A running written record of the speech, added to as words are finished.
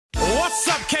What's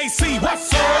up, KC?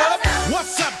 What's up?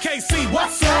 What's up, KC?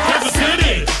 What's up? Kansas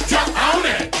City, jump on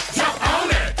it, jump on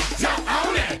it, jump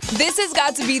on it. This has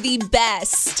got to be the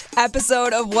best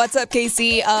episode of What's Up,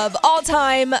 KC of all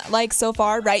time, like so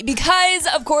far, right? Because,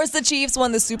 of course, the Chiefs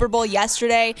won the Super Bowl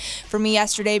yesterday. For me,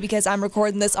 yesterday, because I'm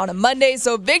recording this on a Monday,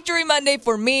 so Victory Monday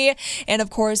for me. And, of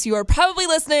course, you are probably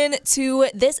listening to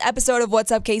this episode of What's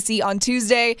Up, KC on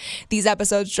Tuesday. These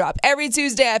episodes drop every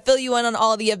Tuesday. I fill you in on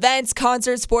all the events,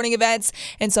 concerts, sporting events,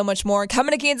 and so much more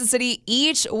coming to Kansas City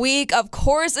each week. Of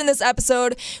course, in this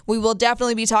episode, we will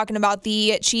definitely be talking about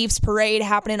the Chiefs parade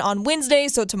happening on Wednesday.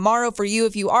 So tomorrow for you,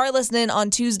 if you are listening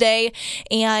on Tuesday,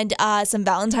 and some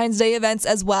Valentine's Day events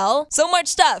as well. So much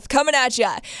stuff coming at you.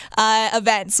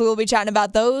 Events. We'll be chatting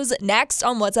about those next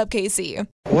on What's Up, KC.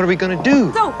 What are we gonna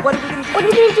do? So, what are we going to do? What are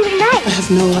we going to do tonight? I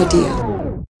have no idea.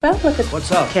 Well, look at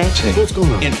What's up? Okay. Hey, what's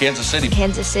going on? In Kansas City.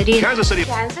 Kansas City. Kansas City.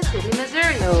 Kansas City,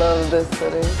 Missouri. I love this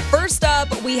city. First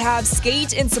up, we have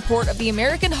Skate in support of the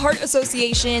American Heart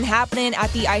Association happening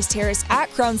at the Ice Terrace at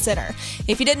Crown Center.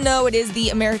 If you didn't know, it is the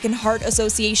American Heart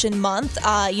Association month,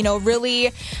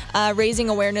 really raising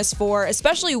awareness for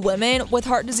especially women with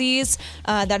heart disease.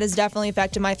 That has definitely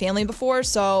affected my family before,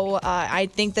 so I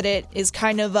think that it is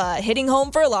kind of hitting home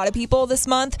for a lot of people this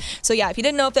month. So yeah, if you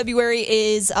didn't know, February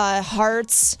is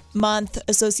Hearts Month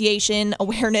Association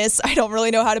awareness. I don't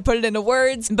really know how to put it into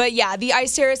words, but yeah, the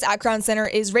Ice Terrace at Crown Center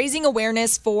is raising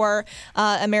awareness for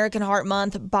American Heart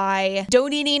Month by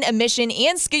donating admission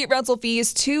and skate rental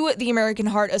fees to the American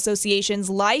Heart Association's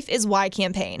Life is Why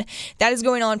campaign. That is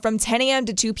going on from 10 a.m.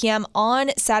 to 2 p.m.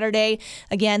 on Saturday.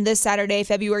 Again, this Saturday,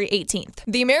 February 18th.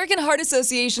 The American Heart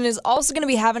Association is also going to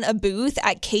be having a booth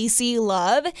at KC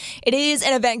Love. It is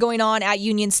an event going on at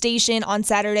Union Station on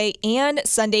Saturday and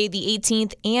Sunday, the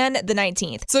 18th and the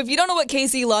 19th. So if you don't know what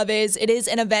KC Love is, it is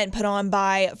an event put on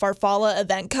by Farfalla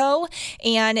Event Co.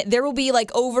 And there will be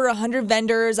like over 100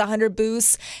 vendors, 100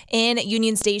 booths in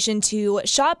Union Station to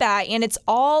shop at. And it's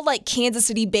all like Kansas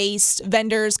City based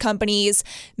vendors, companies,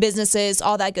 businesses,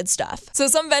 all that good stuff. So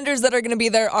some vendors that are going to be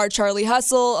there are Charlie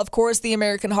Hustle, of course, the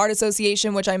American Heart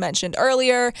Association, which I mentioned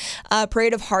earlier.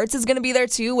 Parade of Hearts is going to be there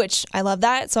too, which I love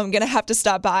that. So I'm going to have to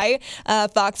stop by.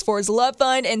 Fox 4's Love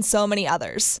Fund and so many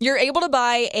others. You're able to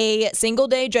buy a single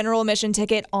day general admission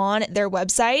ticket on their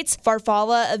website,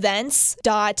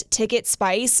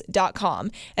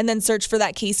 farfallaevents.ticketspice.com, and then search for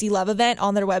that KC Love event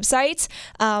on their website.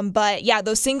 But yeah,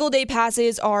 those single day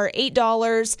passes are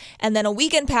 $8, and then a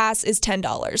weekend pass is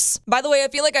 $10. By the way, I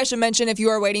feel like I should mention, if you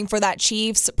are waiting for that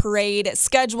Chiefs parade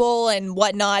schedule and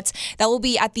whatnot, that will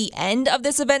be at the end of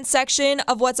this event section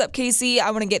of What's Up, KC.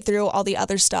 I want to get through all the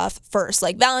other stuff first,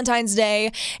 like Valentine's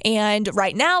Day. And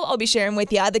right now, I'll be sharing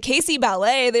with you the KC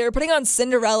Ballet. They are putting on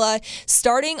Cinderella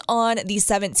starting on the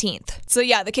 17th. So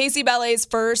yeah, the KC Ballet's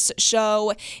first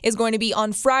show is going to be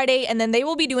on Friday, and then they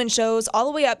will be doing shows all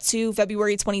the way up to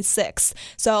February 26th.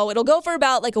 So it'll go for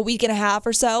about like a week and a half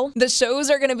or so. The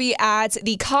shows are going to be at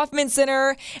the Kauffman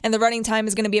Center, and the running time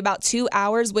is going to be about 2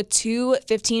 hours with two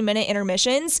 15-minute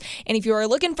intermissions. And if you are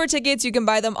looking for tickets, you can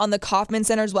buy them on the Kauffman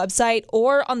Center's website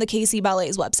or on the KC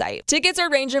Ballet's website. Tickets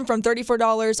are ranging from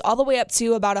 $34 all the way up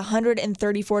to about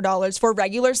 $134 for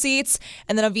regular seats,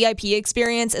 and then a VIP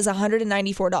experience is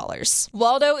 $194.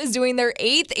 Waldo is doing their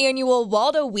 8th annual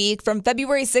Waldo Week from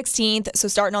February 16th, so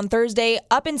starting on Thursday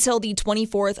up until the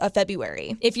 24th of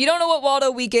February. If you don't know what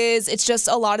Waldo Week is, it's just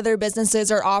a lot of their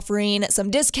businesses are offering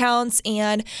some discounts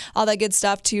and all that good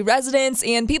stuff to residents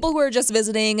and people who are just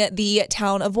visiting the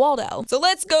town of Waldo. So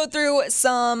let's go through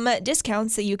some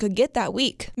discounts that you could get that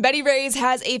week. Betty Ray's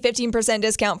has a 15%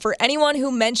 discount for anyone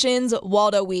who mentions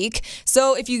Waldo Week.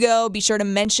 So if you go, be sure to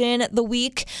mention the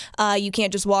week. You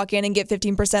can't just walk in and get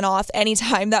 15% off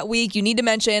anytime that week. You need to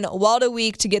mention Waldo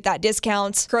Week to get that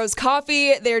discount. Crow's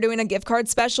Coffee, they're doing a gift card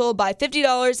special. Buy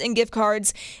 $50 in gift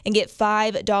cards and get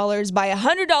 $5. Buy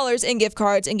 $100 in gift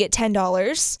cards and get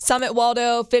 $10. Summit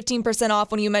Waldo, 15%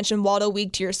 off when you mention Waldo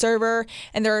Week to your server.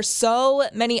 And there are so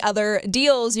many other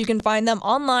deals. You can find them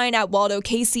online at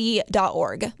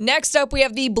waldokc.org. Next up, we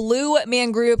have the Blue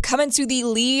Man Group coming to the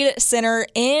Lead Center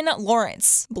in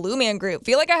Lawrence. Blue Man Group.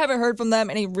 Feel like I haven't heard from them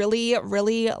in a really,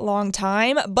 really long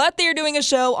time, but they're doing a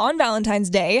show on Valentine's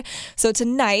Day. So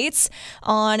tonight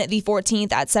on the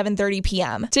 14th at 7:30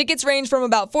 p.m. Tickets range from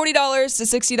about $40 to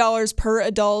 $60 per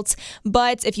adult,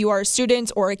 but if you are a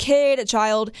student or a kid, a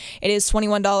child, it is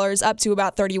 $21 up to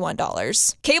about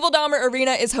 $31. Cable Dahmer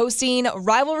Arena is hosting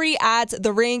Rivalry at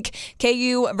the Rink,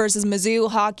 KU versus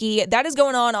Mizzou hockey. That is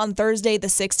going on Thursday the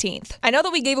 16th. I know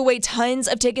that we gave away tons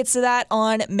of tickets to that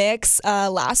on Mix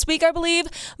last week, I believe. believe,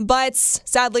 but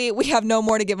sadly, we have no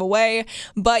more to give away.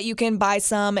 But you can buy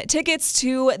some tickets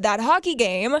to that hockey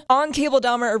game on Cable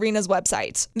Dahmer Arena's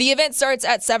website. The event starts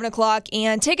at 7 o'clock,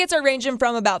 and tickets are ranging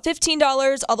from about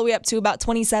 $15 all the way up to about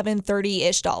 $27,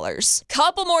 $30-ish.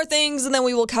 Couple more things, and then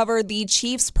we will cover the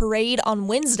Chiefs parade on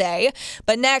Wednesday.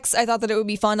 But next, I thought that it would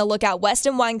be fun to look at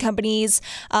Weston Wine Company's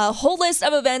whole list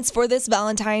of events for this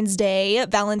Valentine's Day,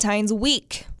 Valentine's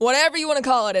Week. Whatever you want to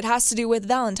call it, it has to do with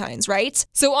Valentine's, right?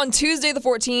 So on Tuesday the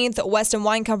 14th, Weston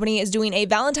Wine Company is doing a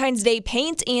Valentine's Day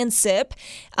paint and sip.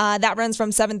 That runs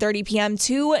from 7:30 p.m.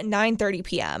 to 9:30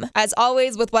 p.m. As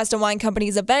always, with Weston Wine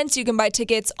Company's events, you can buy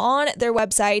tickets on their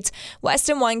website,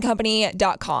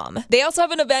 westonwinecompany.com. They also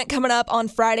have an event coming up on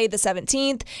Friday the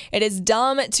 17th. It is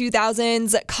Dumb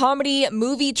 2000s Comedy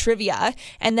Movie Trivia.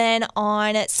 And then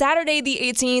on Saturday the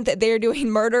 18th, they're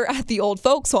doing Murder at the Old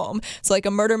Folks Home. It's like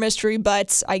a murder mystery,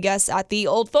 but I guess at the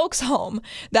old folks home.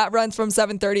 That runs from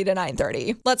 7:30 to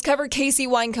 9:30. Let's cover Casey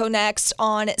Wine Co. next.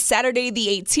 On Saturday the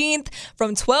 18th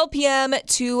from 12 p.m.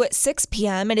 to 6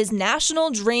 p.m. It is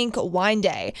National Drink Wine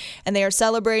Day, and they are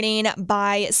celebrating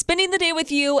by spending the day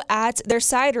with you at their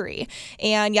cidery.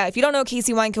 And yeah, if you don't know,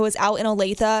 Casey Wine Co. is out in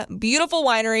Olathe. Beautiful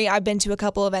winery. I've been to a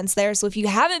couple events there, so if you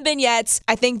haven't been yet,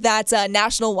 I think that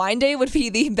National Wine Day would be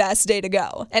the best day to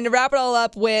go. And to wrap it all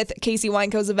up with Casey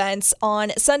Wine Co.'s events,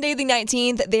 on Sunday the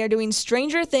 19th, they are doing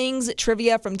Stranger Things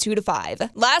trivia from 2 to 5.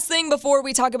 Last thing before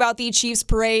we talk about the Chiefs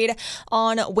parade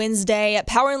on Wednesday,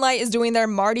 Power & Light is doing their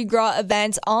Mardi Gras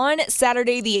event on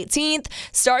Saturday the 18th,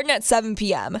 starting at 7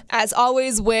 p.m. As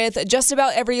always, with just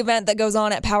about every event that goes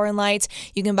on at Power & Light,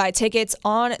 you can buy tickets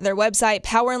on their website,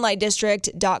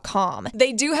 powerandlightdistrict.com.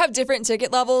 They do have different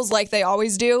ticket levels like they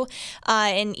always do,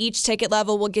 and each ticket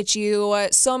level will get you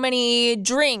so many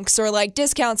drinks or like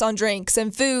discounts on drinks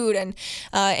and food and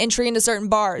entry into certain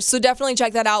bars. So definitely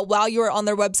check that out while you are on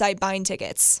their website buying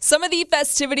tickets. Some of the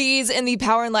festivities in the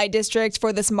Power & Light District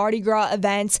for this Mardi Gras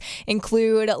event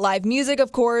include live music,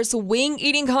 of course, wing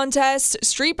eating contest,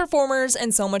 street performers,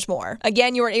 and so much more.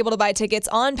 Again, you are able to buy tickets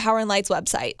on Power & Light's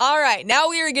website. All right, now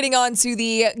we are getting on to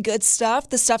the good stuff,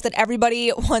 the stuff that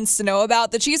everybody wants to know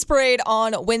about. The Chiefs parade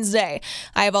on Wednesday.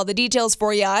 I have all the details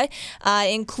for you,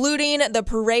 including the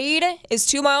parade is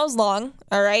 2 miles long,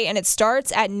 all right, and it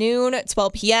starts at noon,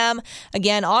 12 p.m.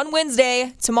 Again, on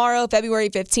Wednesday, tomorrow, February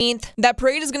 15th. That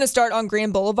parade is going to start on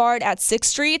Grand Boulevard at 6th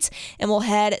Street and will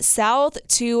head south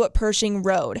to Pershing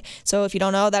Road. So if you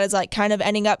don't know, that is like kind of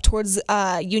ending up towards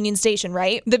Union Station,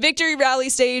 right? The Victory Rally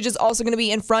stage is also going to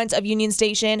be in front of Union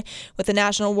Station, with the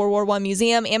National World War I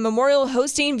Museum and Memorial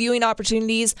hosting viewing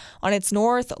opportunities on its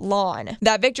north lawn.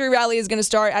 That Victory Rally is going to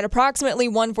start at approximately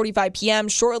 1:45 p.m.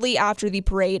 shortly after the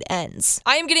parade ends.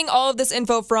 I am getting all of this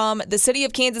info from the City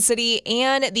of Kansas City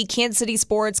and the Kansas City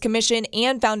Sports Commission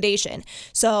and Foundation.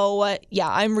 So yeah,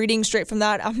 I'm reading straight from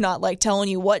that. I'm not like telling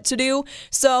you what to do.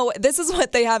 So this is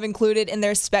what they have included in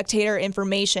their spectator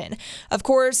information. Of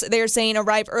course, they're saying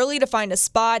arrive early to find a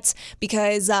spot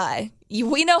because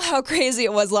we know how crazy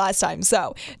it was last time,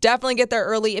 so definitely get there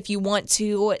early if you want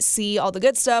to see all the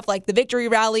good stuff like the Victory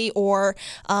Rally or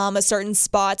a certain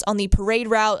spot on the parade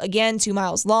route, again, 2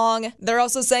 miles long. They're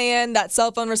also saying that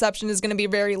cell phone reception is going to be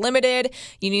very limited.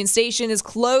 Union Station is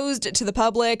closed to the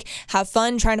public. Have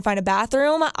fun trying to find a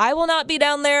bathroom. I will not be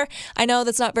down there. I know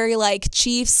that's not very like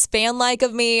Chiefs fan-like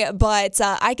of me, but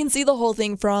I can see the whole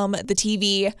thing from the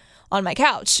TV on my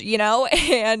couch, you know,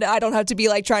 and I don't have to be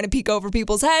like trying to peek over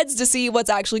people's heads to see what's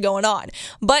actually going on.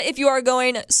 But if you are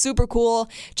going, super cool.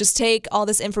 Just take all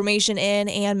this information in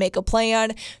and make a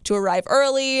plan to arrive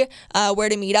early, where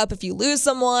to meet up if you lose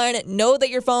someone. Know that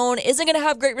your phone isn't going to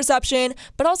have great reception,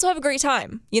 but also have a great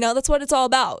time. You know, that's what it's all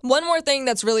about. One more thing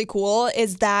that's really cool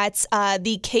is that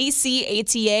the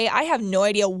KCATA, I have no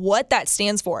idea what that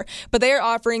stands for, but they are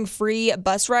offering free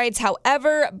bus rides.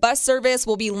 However, bus service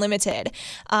will be limited.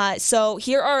 So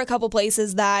here are a couple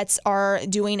places that are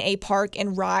doing a park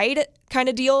and ride kind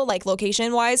of deal, like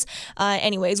location wise.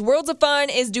 Anyways, Worlds of Fun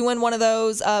is doing one of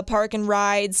those park and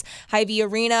rides. Hy-Vee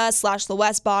Arena / the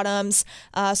West Bottoms,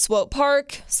 Swope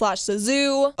Park / the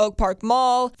Zoo, Oak Park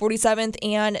Mall, 47th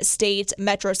and State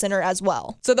Metro Center as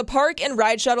well. So the park and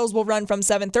ride shuttles will run from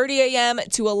 7:30 a.m.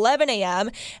 to 11 a.m.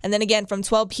 and then again from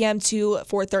 12 p.m. to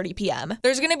 4:30 p.m.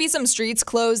 There's going to be some streets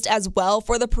closed as well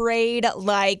for the parade,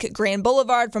 like Grand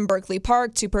Boulevard from Berkeley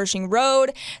Park to Pershing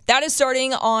Road. That is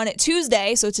starting on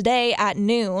Tuesday, so today at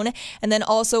noon. And then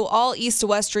also all east to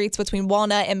west streets between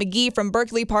Walnut and McGee from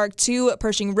Berkeley Park to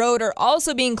Pershing Road are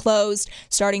also being closed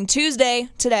starting Tuesday,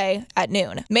 today at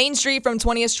noon. Main Street from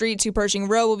 20th Street to Pershing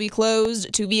Road will be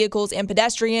closed to vehicles and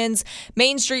pedestrians.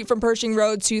 Main Street from Pershing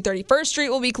Road to 31st Street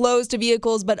will be closed to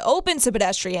vehicles but open to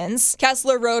pedestrians.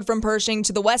 Kessler Road from Pershing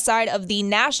to the west side of the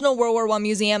National World War I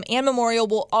Museum and Memorial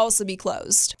will also be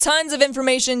closed. Tons of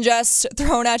information just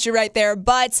thrown at you right there,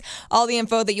 but all the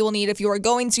info that you will need if you are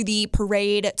going to the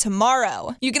parade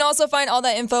tomorrow. You can also find all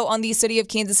that info on the City of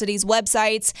Kansas City's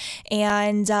website.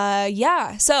 And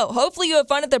so hopefully you have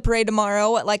fun at the parade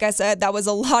tomorrow. Like I said, that was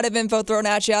a lot of info thrown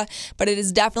at you, but it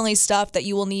is definitely stuff that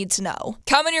you will need to know.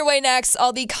 Coming your way next,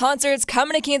 all the concerts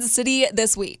coming to Kansas City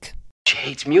this week. She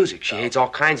hates music. She hates all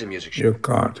kinds of music. You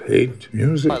can't hate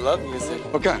music. I love music.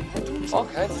 What kind? All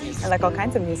kinds of music. I like all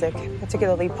kinds of music,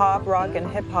 particularly pop, rock, and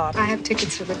hip hop. I have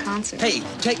tickets for the concert. Hey,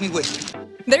 take me with you.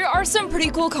 There are some pretty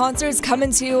cool concerts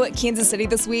coming to Kansas City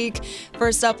this week.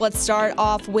 First up, let's start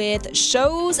off with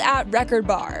shows at Record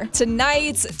Bar.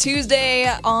 Tonight,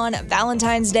 Tuesday on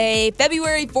Valentine's Day,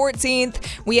 February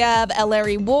 14th, we have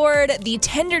Larry Ward, The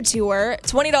Tender Tour,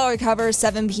 $20 cover,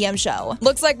 7 p.m. show.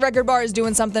 Looks like Record Bar is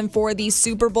doing something for the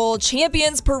Super Bowl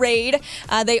Champions Parade.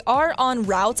 They are en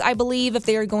route, I believe, if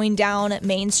they are going down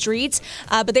Main Street.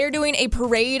 But they're doing a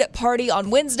parade party on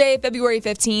Wednesday, February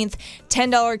 15th,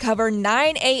 $10 cover,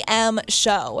 9 a.m.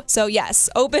 show. So yes,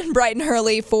 open bright and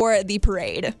early for the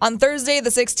parade. On Thursday, the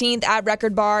 16th at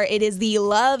Record Bar, it is the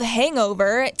Love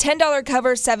Hangover, $10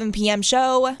 cover, 7 p.m.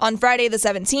 show. On Friday, the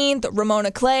 17th,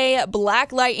 Ramona Clay,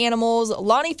 Black Light Animals,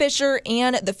 Lonnie Fisher,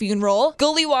 and The Funeral.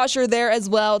 Gully Washer there as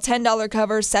well, $10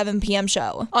 cover, 7 p.m.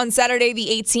 show. On Saturday, the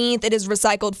 18th, it is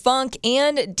Recycled Funk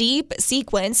and Deep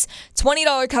Sequence,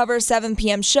 $20 cover, 7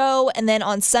 p.m. show. And then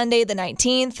on Sunday, the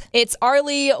 19th, it's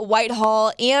Arlie,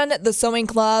 Whitehall, and The Sewing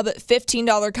Club,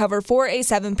 $15 cover for a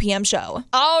 7 p.m. show.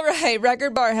 All right,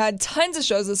 Record Bar had tons of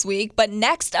shows this week, but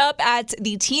next up at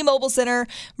the T-Mobile Center,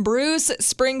 Bruce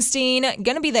Springsteen,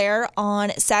 gonna be there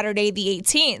on Saturday the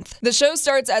 18th. The show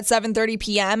starts at 7:30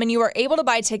 p.m. and you are able to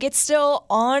buy tickets still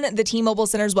on the T-Mobile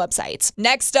Center's website.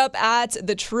 Next up at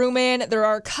the Truman, there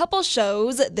are a couple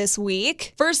shows this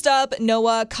week. First up,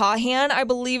 Noah Kahan, I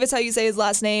believe is how you say his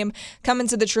last name, coming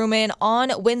to the Truman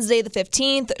on Wednesday the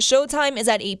 15th. Showtime is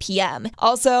at 8 p.m.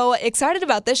 Also, excited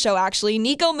about this show actually.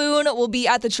 Nico Moon will be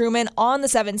at the Truman on the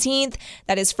 17th.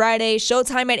 That is Friday,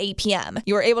 showtime at 8 p.m.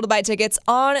 You are able to buy tickets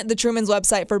on the Truman's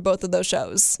website for both of those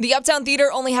shows. The Uptown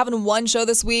Theater only having one show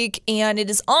this week, and it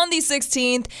is on the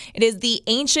 16th. It is the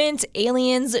Ancient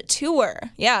Aliens Tour.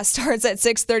 Yeah, starts at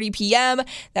 6:30 p.m.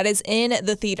 That is in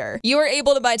the theater. You are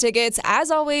able to buy tickets,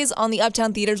 as always, on the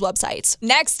Uptown Theater's website.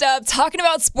 Next up, talking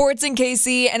about sports in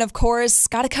KC, and of course,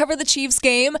 gotta cover the Chiefs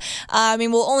game.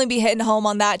 We'll only be hitting home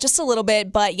on that just a little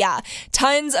bit, but yeah,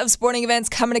 tons of sporting events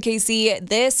coming to KC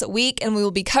this week, and we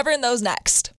will be covering those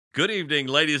next. Good evening,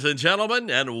 ladies and gentlemen,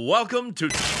 and welcome to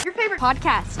Your favorite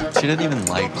podcast. She doesn't even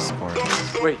like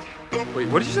sports. Wait,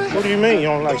 what did you say? What do you mean you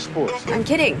don't like sports? I'm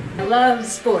kidding. I love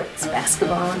sports,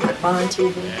 basketball and football and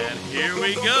TV. And here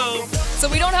we go. So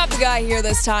we don't have the guy here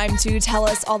this time to tell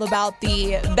us all about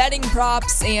the betting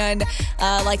props and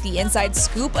the inside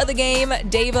scoop of the game,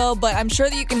 Davo, but I'm sure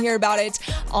that you can hear about it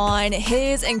on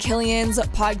his and Killian's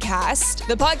podcast.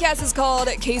 The podcast is called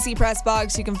KC Press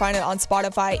Box. You can find it on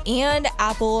Spotify and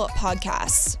Apple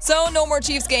Podcasts. So no more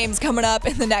Chiefs games coming up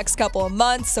in the next couple of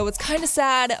months, so it's kind of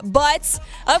sad, but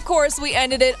of course we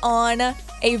ended it on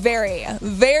a very,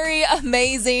 very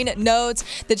amazing note.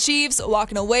 The Chiefs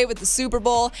walking away with the Super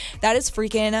Bowl. That is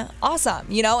freaking awesome,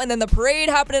 and then the parade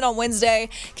happening on Wednesday.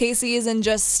 KC is in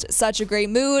just such a great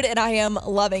mood, and I am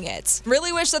loving it.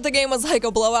 Really wish that the game was like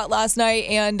a blowout last night,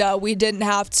 and we didn't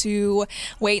have to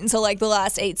wait until like the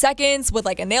last 8 seconds with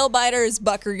like a nail biter. Is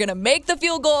Bucker gonna make the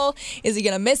field goal? Is he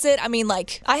gonna miss it?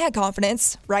 I had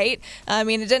confidence, right?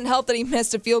 It didn't help that he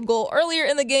missed a field goal earlier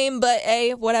in the game, but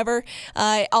whatever.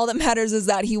 All that matters is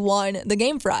that he won the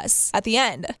game for us at the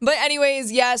end. But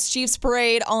anyways, yes, Chiefs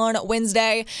parade on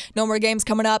Wednesday. No more games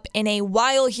coming up in a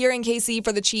while here in KC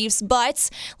for the Chiefs, but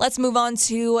let's move on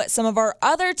to some of our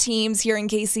other teams here in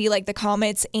KC, like the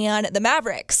Comets and the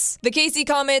Mavericks. The KC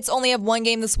Comets only have one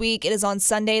game this week. It is on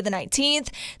Sunday the 19th.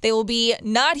 They will be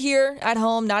not here at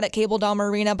home, not at Cable Dome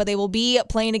Arena, but they will be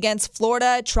playing against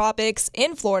Florida Tropics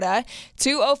in Florida,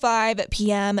 2:05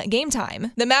 p.m. game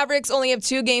time. The Mavericks only have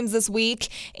 2 games this week,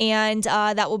 and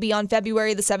that will be on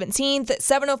February the 17th,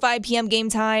 7:05 p.m. game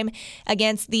time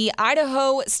against the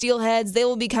Idaho Steelheads Steelheads, they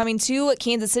will be coming to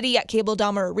Kansas City at Cable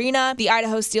Dahmer Arena. The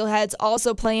Idaho Steelheads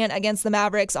also playing against the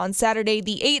Mavericks on Saturday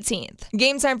the 18th.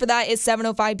 Game time for that is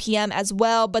 7:05 p.m. as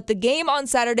well, but the game on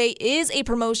Saturday is a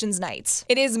promotions night.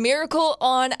 It is Miracle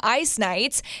on Ice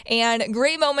night, and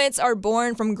great moments are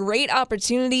born from great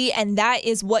opportunity, and that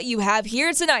is what you have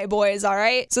here tonight, boys, all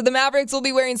right? So the Mavericks will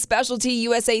be wearing specialty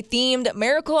USA-themed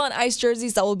Miracle on Ice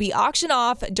jerseys that will be auctioned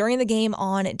off during the game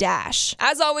on Dash.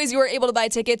 As always, you are able to buy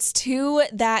tickets to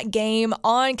that game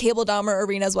on Cable Dahmer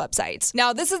Arena's website.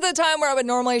 Now, this is the time where I would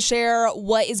normally share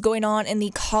what is going on in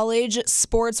the college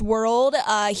sports world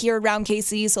here around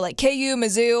KC, so like KU,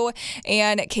 Mizzou,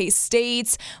 and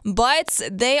K-State, but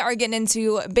they are getting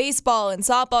into baseball and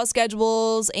softball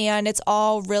schedules, and it's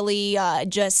all really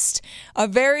just a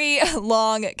very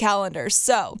long calendar.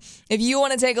 So if you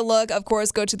want to take a look, of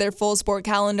course, go to their full sport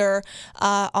calendar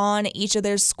on each of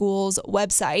their schools'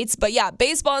 websites. But yeah,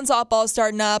 baseball and softball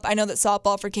starting up. I know that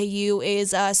softball for KU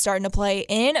is starting to play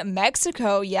in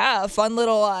Mexico. Yeah, a fun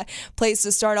little place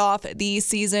to start off the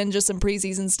season, just some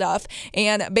preseason stuff.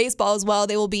 And baseball as well,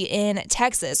 they will be in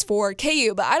Texas for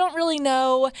KU. But I don't really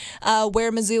know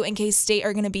where Mizzou and K-State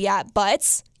are going to be at.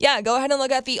 But yeah, go ahead and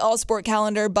look at the all-sport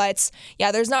calendar. But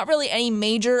yeah, there's not really any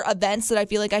major events that I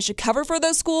feel like I should cover for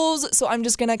those schools. So I'm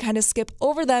just going to kind of skip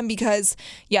over them because,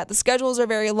 yeah, the schedules are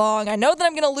very long. I know that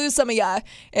I'm going to lose some of ya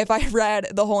if I read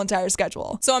the whole entire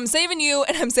schedule. So I'm saving you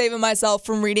and I'm saving myself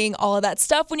from reading all of that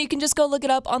stuff when you can just go look it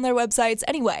up on their websites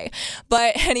anyway.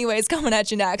 But anyways, coming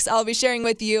at you next, I'll be sharing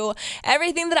with you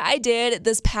everything that I did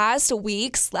this past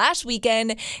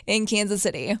week/weekend in Kansas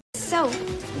City. So,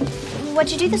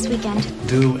 what'd you do this weekend?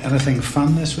 Do anything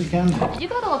fun this weekend? Did you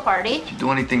go to a party? Did you do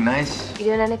anything nice? You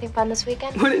doing anything fun this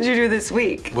weekend? What did you do this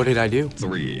week? What did I do?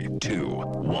 3, 2,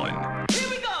 1.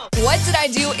 What did I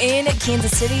do in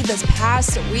Kansas City this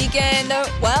past weekend?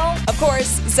 Well, of course,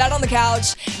 sat on the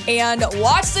couch and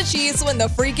watched the Chiefs win the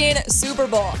freaking Super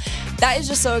Bowl. That is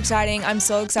just so exciting. I'm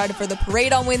so excited for the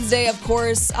parade on Wednesday. Of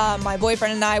course, my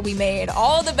boyfriend and I, we made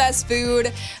all the best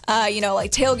food,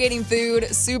 like tailgating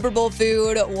food, Super Bowl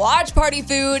food, watch party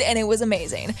food, and it was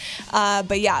amazing.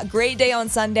 But yeah, great day on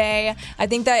Sunday. I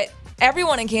think that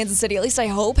everyone in Kansas City, at least I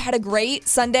hope, had a great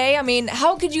Sunday. I mean,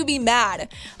 how could you be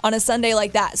mad on a Sunday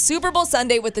like that? Super Bowl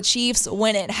Sunday with the Chiefs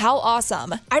winning. How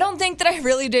awesome. I don't think that I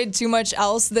really did too much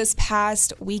else this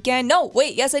past weekend. No,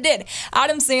 wait, yes, I did.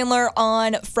 Adam Sandler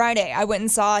on Friday. I went and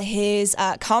saw his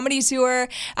comedy tour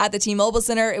at the T-Mobile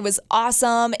Center. It was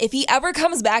awesome. If he ever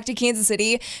comes back to Kansas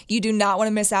City, you do not want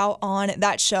to miss out on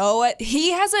that show.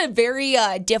 He has a very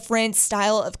different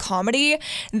style of comedy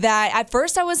that at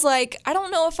first I was like, I don't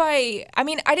know if I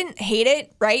didn't hate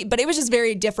it, right? But it was just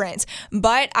very different.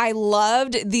 But I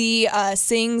loved the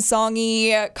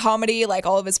sing-songy comedy, like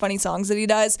all of his funny songs that he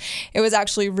does. It was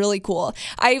actually really cool.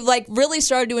 I really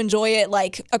started to enjoy it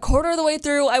like a quarter of the way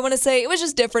through, I want to say. It was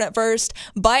just different at first,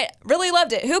 but really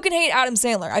loved it. Who can hate Adam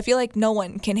Sandler? I feel like no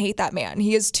one can hate that man.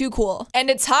 He is too cool. And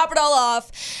to top it all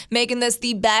off, making this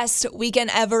the best weekend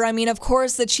ever. I mean, of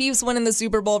course, the Chiefs winning the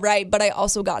Super Bowl, right? But I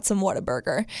also got some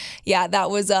Whataburger. Yeah,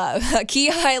 that was a key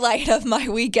highlight of my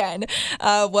weekend.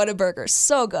 Whataburger,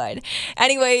 so good.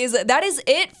 Anyways, that is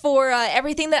it for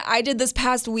everything that I did this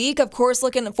past week. Of course,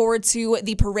 looking forward to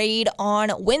the parade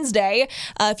on Wednesday.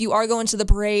 If you are going to the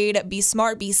parade, be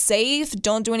smart, be safe,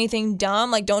 don't do anything dumb,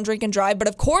 like don't drink and drive, but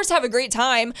of course have a great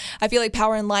time. I feel like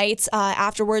Power and Lights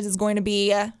afterwards is going to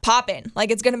be popping. Like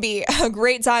it's going to be a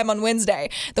great time on Wednesday.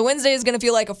 The Wednesday is going to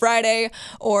feel like a Friday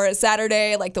or a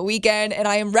Saturday, like the weekend, and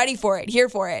I am ready for it, here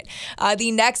for it.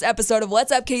 The next episode of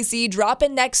What's Up KC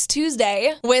dropping next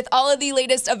Tuesday with all of the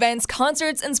latest events,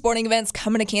 concerts, and sporting events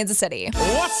coming to Kansas City.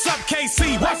 What's up,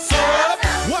 KC? What's up?